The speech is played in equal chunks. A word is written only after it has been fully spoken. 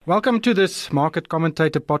Welcome to this Market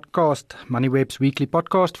Commentator podcast, MoneyWeb's weekly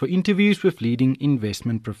podcast for interviews with leading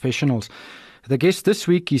investment professionals. The guest this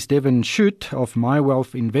week is Devin Shute of My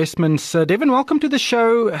Wealth Investments. Devin, welcome to the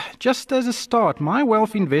show. Just as a start, My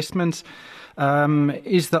Wealth Investments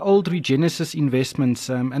is the old Regenesis Investments,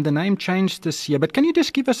 and the name changed this year. But can you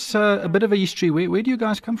just give us a bit of a history? Where do you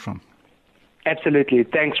guys come from? Absolutely.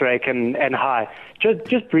 Thanks, Rake, and hi.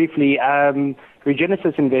 Just briefly,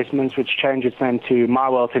 Regenesis Investments, which changed its name to My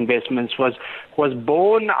Wealth Investments, was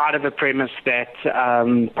born out of a premise that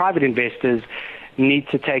private investors need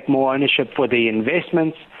to take more ownership for the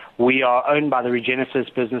investments. We are owned by the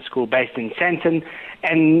Regenesis Business School based in Sandton,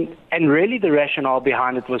 and really the rationale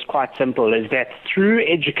behind it was quite simple, is that through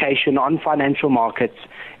education on financial markets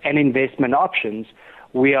and investment options,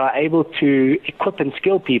 we are able to equip and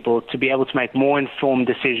skill people to be able to make more informed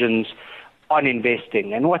decisions on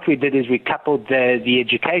investing. And what we did is we coupled the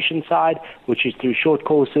education side, which is through short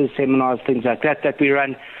courses, seminars, things like that we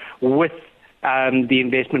run, with the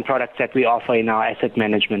investment products that we offer in our asset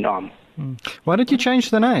management arm. Why did you change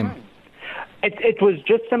the name? It was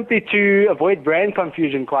just simply to avoid brand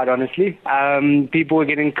confusion, quite honestly. People were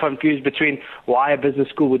getting confused between why a business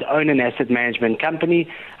school would own an asset management company.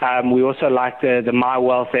 We also liked the My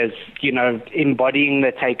Wealth as, embodying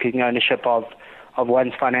the taking ownership of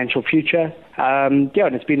one's financial future. And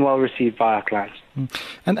it's been well received by our clients.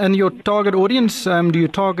 And your target audience, do you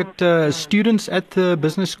target students at the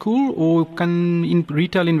business school, or can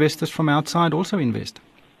retail investors from outside also invest?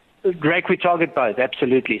 Greg, we target both,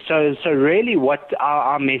 absolutely. So really what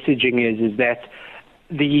our messaging is that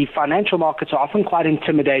the financial markets are often quite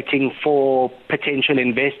intimidating for potential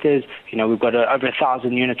investors. We've got over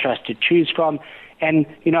 1,000 unit trusts to choose from. And,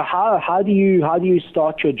 how do you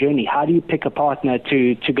start your journey? How do you pick a partner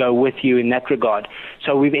to go with you in that regard?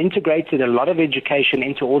 So we've integrated a lot of education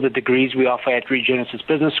into all the degrees we offer at Regenesis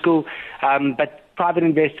Business School. But private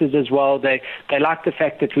investors as well, they like the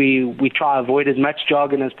fact that we try to avoid as much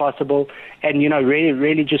jargon as possible and,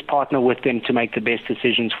 really just partner with them to make the best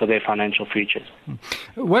decisions for their financial futures.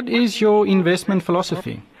 What is your investment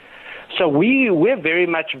philosophy? So we're very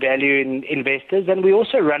much value investors, and we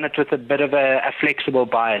also run it with a bit of a flexible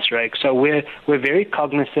bias, right? So we're very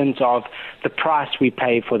cognizant of the price we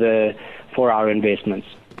pay for our investments.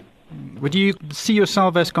 Would you see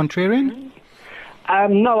yourself as contrarian?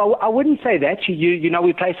 No, I wouldn't say that.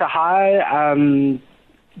 We place a high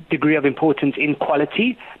degree of importance in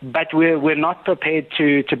quality, but we're not prepared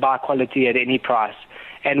to buy quality at any price.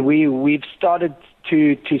 And we've started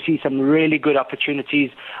to see some really good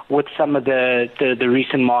opportunities with some of the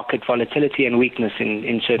recent market volatility and weakness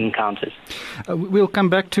in certain counters. We'll come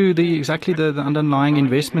back to exactly the underlying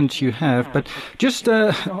investments you have, but just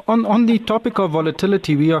on the topic of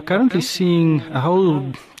volatility, we are currently seeing a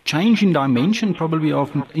whole change in dimension probably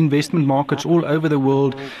of investment markets all over the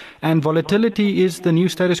world, and volatility is the new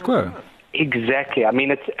status quo. Exactly. I mean,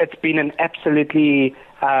 it's been an absolutely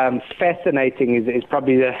fascinating is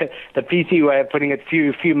probably the PC way of putting it.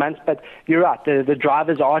 Few months, but you're right. The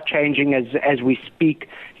drivers are changing as we speak.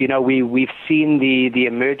 We've seen the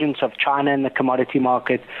emergence of China in the commodity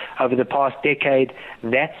market over the past decade.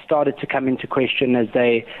 That started to come into question as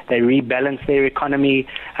they rebalance their economy.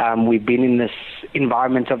 We've been in this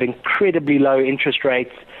environment of incredibly low interest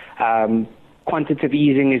rates. Quantitative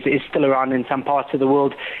easing is still around in some parts of the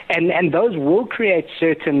world, and those will create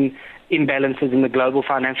certain imbalances in the global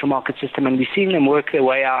financial market system, and we're seeing them work their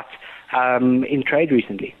way out in trade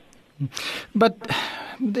recently. But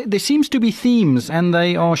there seems to be themes, and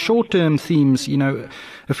they are short-term themes.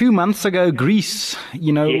 A few months ago, Greece,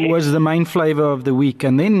 was the main flavor of the week,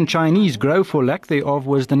 and then Chinese growth or lack thereof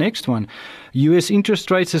was the next one. U.S.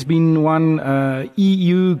 interest rates has been one,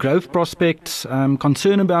 EU growth prospects,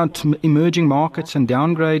 concern about emerging markets and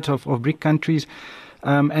downgrades of BRIC countries.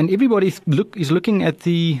 And everybody is looking at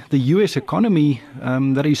the U.S. economy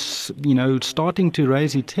that is, starting to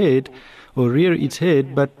raise its head or rear its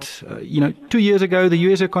head. But, 2 years ago, the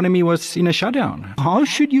U.S. economy was in a shutdown. How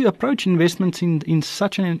should you approach investments in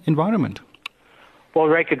such an environment? Well,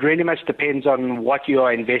 Rick, it really much depends on what you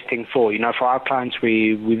are investing for. For our clients,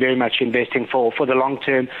 we're very much investing for the long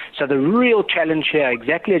term. So the real challenge here,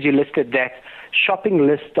 exactly as you listed that shopping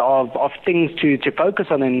list of things to focus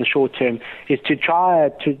on in the short term, is to try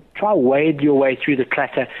wade your way through the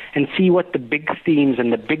clutter and see what the big themes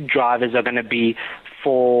and the big drivers are going to be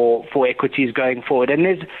for equities going forward. And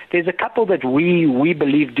there's a couple that we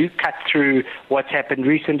believe do cut through what's happened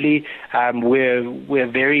recently. We're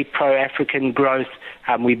very pro-African growth.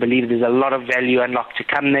 We believe there's a lot of value unlocked to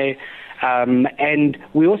come there. And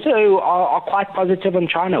we also are quite positive on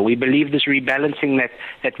China. We believe this rebalancing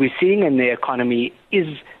that we're seeing in the economy is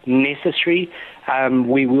necessary.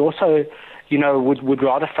 We also, would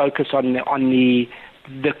rather focus on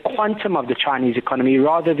the quantum of the Chinese economy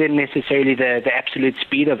rather than necessarily the absolute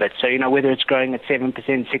speed of it. So, whether it's growing at 7%,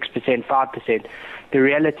 6%, 5%, the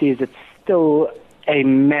reality is it's still a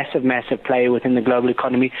massive, massive player within the global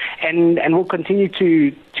economy and will continue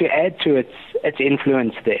to add to its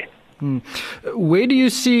influence there. Where do you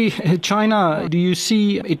see China? Do you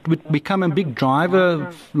see it would become a big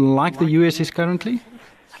driver like the US is currently?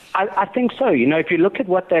 I think so. If you look at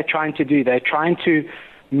what they're trying to do, they're trying to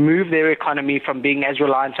move their economy from being as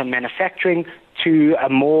reliant on manufacturing to a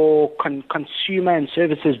more consumer and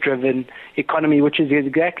services-driven economy, which is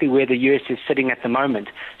exactly where the U.S. is sitting at the moment.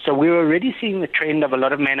 So we're already seeing the trend of a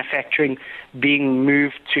lot of manufacturing being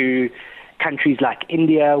moved to countries like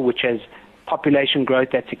India, which has population growth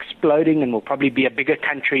that's exploding and will probably be a bigger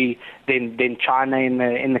country than China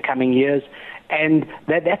in the coming years. And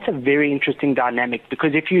that's a very interesting dynamic,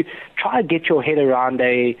 because if you try to get your head around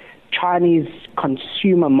a Chinese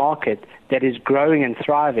consumer market that is growing and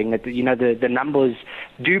thriving, that the numbers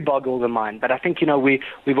do boggle the mind. But I think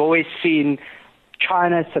we've always seen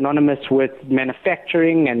China synonymous with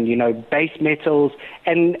manufacturing and base metals,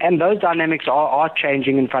 and those dynamics are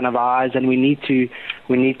changing in front of our eyes, and we need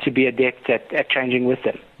to be adept at changing with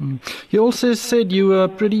them. You also said you were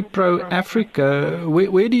pretty pro-Africa.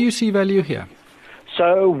 Where do you see value here?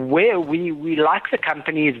 So where we like the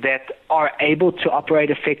companies that are able to operate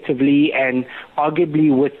effectively and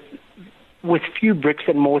arguably with few bricks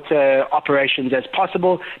and mortar operations as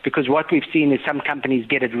possible, because what we've seen is some companies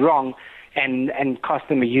get it wrong and cost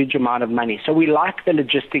them a huge amount of money. So we like the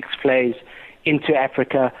logistics plays into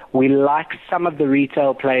Africa. We like some of the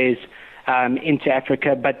retail plays into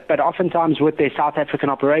Africa, but oftentimes with their South African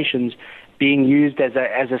operations being used as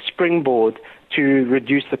a springboard to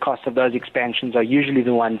reduce the cost of those expansions are usually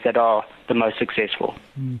the ones that are the most successful.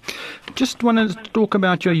 Just want to talk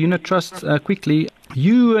about your unit trusts quickly.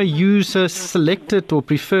 You use selected or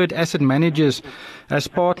preferred asset managers as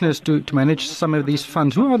partners to manage some of these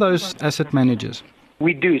funds. Who are those asset managers?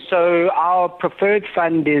 We do. So our preferred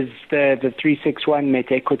fund is the 361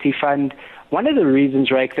 Met Equity Fund. One of the reasons,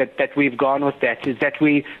 Rake, that we've gone with that is that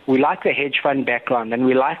we like the hedge fund background, and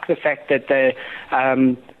we like the fact that they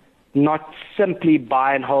not simply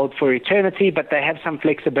buy and hold for eternity, but they have some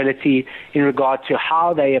flexibility in regard to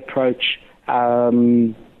how they approach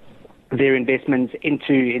their investments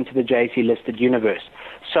into the JSE listed universe.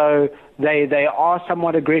 So they are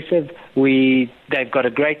somewhat aggressive. They've got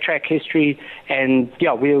a great track history, and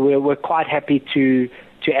we're quite happy to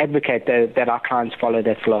advocate that our clients follow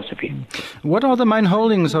that philosophy. What are the main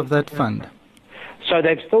holdings of that fund? So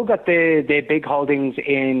they've still got their big holdings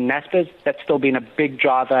in Naspers. That's still been a big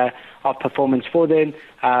driver of performance for them.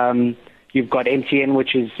 You've got MTN,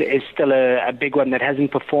 which is still a big one that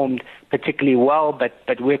hasn't performed particularly well,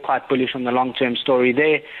 but we're quite bullish on the long-term story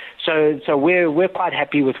there. So we're quite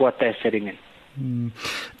happy with what they're sitting in.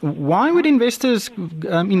 Why would investors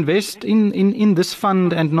invest in this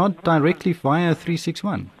fund and not directly via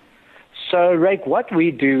 361? So, Rake, what we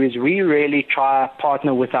do is we really try to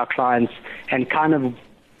partner with our clients and kind of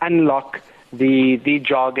unlock the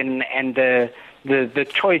jargon and the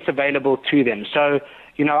choice available to them. So,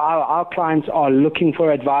 our clients are looking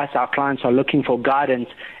for advice. Our clients are looking for guidance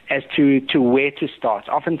as to where to start.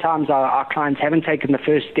 Oftentimes, our clients haven't taken the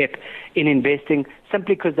first step in investing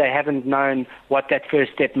simply because they haven't known what that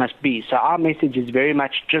first step must be. So our message is very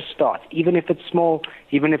much just start. Even if it's small,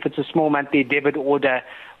 even if it's a small monthly debit order,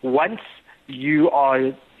 once you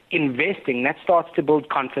are investing, that starts to build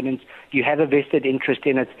confidence. You have a vested interest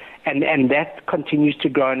in it, and that continues to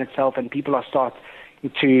grow in itself, and people are start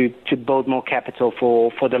to build more capital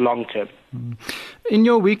for the long term. In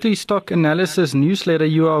your weekly stock analysis newsletter,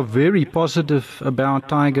 you are very positive about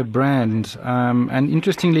Tiger Brands. And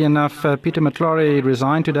interestingly enough, Peter McClory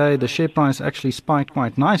resigned today. The share price actually spiked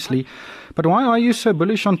quite nicely. But why are you so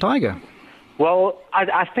bullish on Tiger? Well,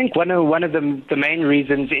 I think one of the main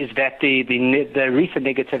reasons is that the recent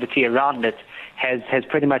negativity around it has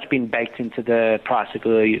pretty much been baked into the price.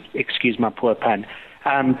 Excuse my poor pun.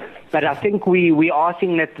 But I think we are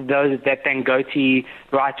seeing that Dangote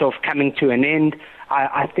write-off coming to an end.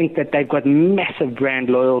 I think that they've got massive brand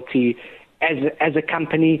loyalty as a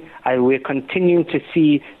company. We're continuing to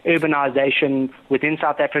see urbanization within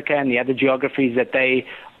South Africa and the other geographies that they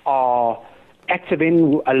are active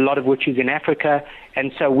in, a lot of which is in Africa.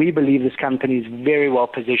 And so we believe this company is very well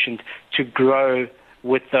positioned to grow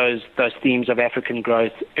with those themes of African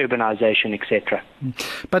growth, urbanization, etc.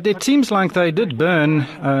 But it seems like they did burn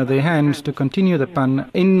their hands, to continue the pun,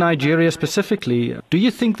 in Nigeria specifically. Do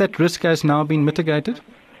you think that risk has now been mitigated?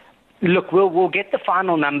 Look, we'll get the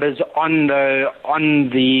final numbers on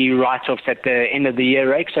the write-offs at the end of the year,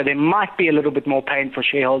 Rake, so there might be a little bit more pain for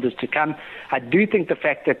shareholders to come. I do think the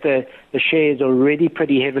fact that the share is already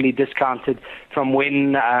pretty heavily discounted from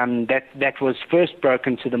when that was first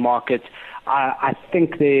broken to the market, I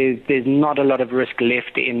think there's not a lot of risk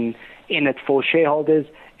left in it for shareholders,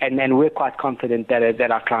 and we're quite confident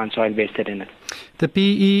that our clients are invested in it. The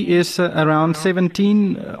PE is around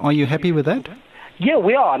 17. Are you happy with that? Yeah,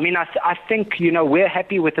 we are. I mean, I think, we're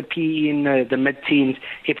happy with the PE in the mid-teens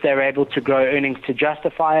if they're able to grow earnings to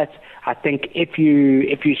justify it. I think if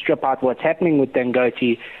you strip out what's happening with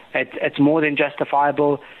Dangote, it's more than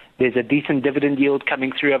justifiable. There's a decent dividend yield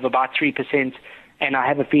coming through of about 3%, and I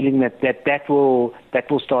have a feeling that will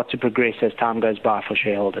start to progress as time goes by for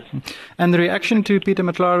shareholders. And the reaction to Peter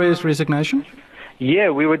Matlare's resignation?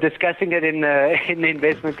 Yeah, we were discussing it in the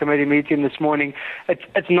investment committee meeting this morning.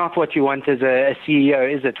 It's not what you want as a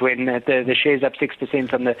CEO, is it? When the share's up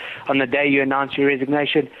 6% on the day you announce your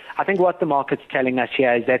resignation. I think what the market's telling us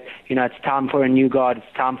here is that it's time for a new guard.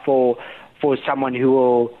 It's time for someone who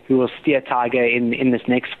will steer Tiger in this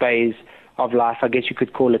next phase of life. I guess you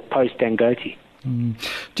could call it post Dangote.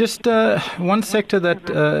 Just one sector that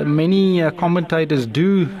many commentators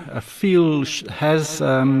do feel has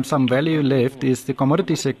some value left is the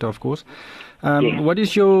commodity sector, of course. Yes. What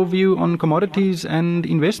is your view on commodities and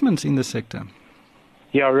investments in the sector?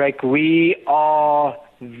 Yeah, Rick, we are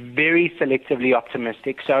very selectively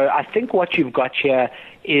optimistic. So I think what you've got here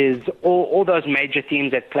is all those major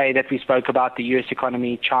themes at play that we spoke about, the U.S.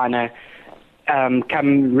 economy, China,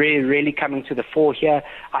 really coming to the fore here.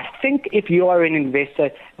 I think if you are an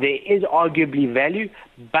investor, there is arguably value,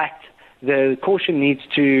 but the caution needs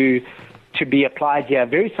to be applied here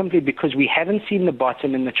very simply because we haven't seen the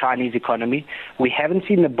bottom in the Chinese economy. We haven't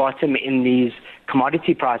seen the bottom in these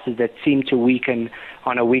commodity prices that seem to weaken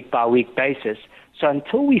on a week-by-week basis. So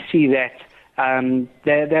until we see that,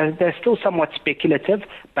 they're still somewhat speculative,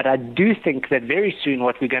 but I do think that very soon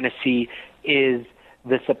what we're going to see is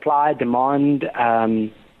the supply-demand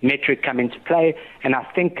metric come into play, and I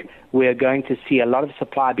think we're going to see a lot of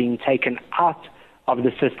supply being taken out of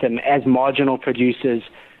the system as marginal producers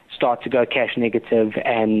start to go cash negative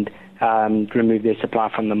and remove their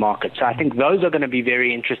supply from the market. So I think those are going to be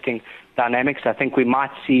very interesting dynamics. I think we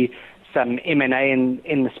might see some M&A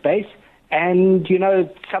in the space. And,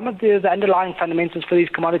 some of the underlying fundamentals for these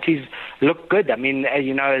commodities look good. I mean,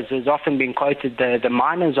 as has often been quoted, the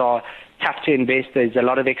miners are tough to invest. There's a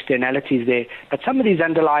lot of externalities there. But some of these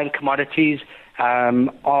underlying commodities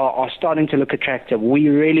are starting to look attractive. We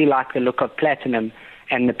really like the look of platinum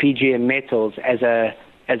and the PGM metals as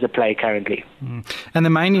a play currently. And the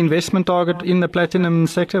main investment target in the platinum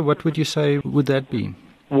sector, what would you say would that be?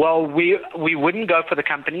 Well, we wouldn't go for the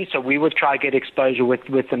company, so we would try to get exposure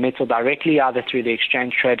with the metal directly, either through the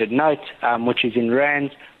exchange-traded note, which is in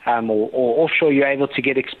rands, or offshore. You're able to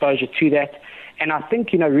get exposure to that. And I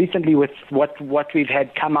think, recently with what we've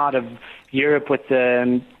had come out of Europe with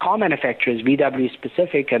the car manufacturers, VW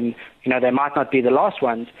specific, and, they might not be the last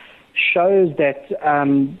ones, shows that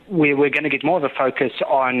we're going to get more of a focus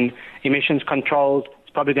on emissions controls.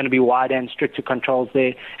 It's probably going to be wider and stricter controls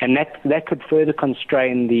there, and that could further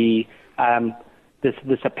constrain the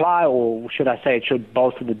supply, or should I say it should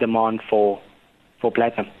bolster the demand for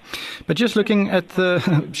platinum. But just looking at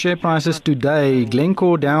the share prices today,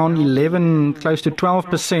 Glencore down 11, close to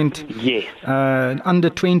 12%. Yes.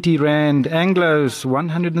 Under 20 Rand. Anglo's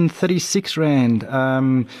 136 Rand.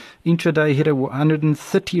 Intraday hit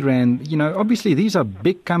 130 Rand. Obviously these are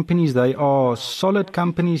big companies. They are solid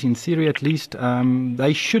companies, in theory at least.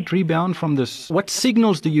 They should rebound from this. What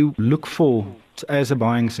signals do you look for as a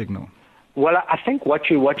buying signal? Well, I think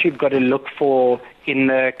what you've got to look for in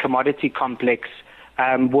the commodity complex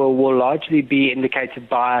will largely be indicated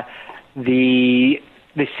by the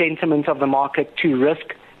sentiment of the market to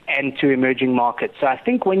risk and to emerging markets. So I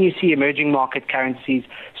think when you see emerging market currencies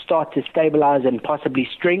start to stabilize and possibly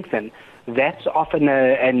strengthen, that's often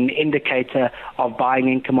an indicator of buying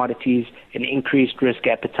in commodities, an increased risk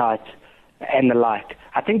appetite, and the like.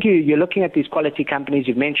 I think you're looking at these quality companies.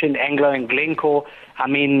 You've mentioned Anglo and Glencore. I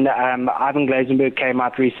mean, Ivan Glasenberg came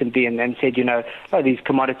out recently and said, these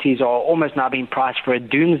commodities are almost now being priced for a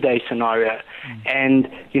doomsday scenario. And,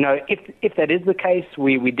 if that is the case,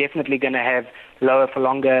 we're definitely going to have lower for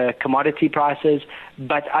longer commodity prices.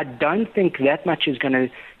 But I don't think that much is going to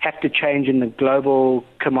have to change in the global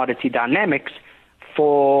commodity dynamics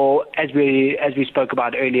for, as we spoke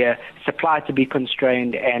about earlier, supply to be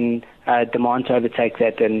constrained and demand to overtake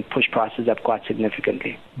that and push prices up quite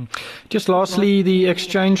significantly. Just lastly, the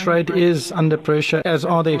exchange rate is under pressure, as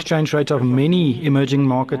are the exchange rates of many emerging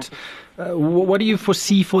markets. What do you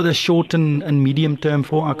foresee for the short and medium term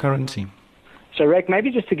for our currency? So, Rick, maybe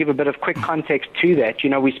just to give a bit of quick context to that,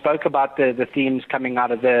 we spoke about the themes coming out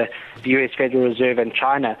of the U.S. Federal Reserve and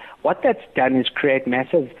China. What that's done is create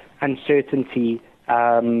massive uncertainty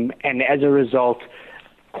and as a result,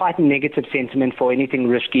 quite negative sentiment for anything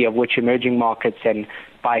risky, of which emerging markets and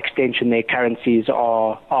by extension their currencies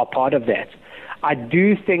are part of that. I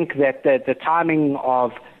do think that the timing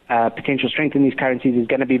of potential strength in these currencies is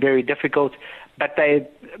going to be very difficult, but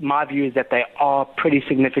my view is that they are pretty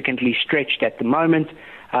significantly stretched at the moment.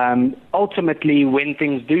 Ultimately, when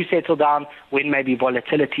things do settle down, when maybe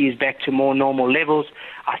volatility is back to more normal levels,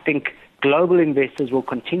 I think global investors will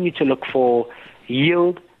continue to look for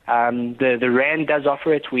yield. The rand does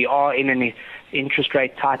offer it. We are in an interest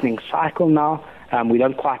rate tightening cycle now. We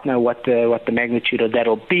don't quite know what the magnitude of that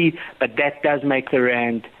will be, but that does make the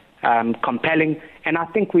rand compelling. And I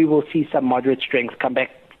think we will see some moderate strength come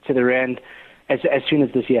back to the rand as soon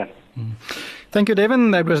as this year. Thank you,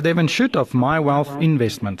 Devin. That was Devin Schutt of My Wealth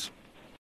Investments.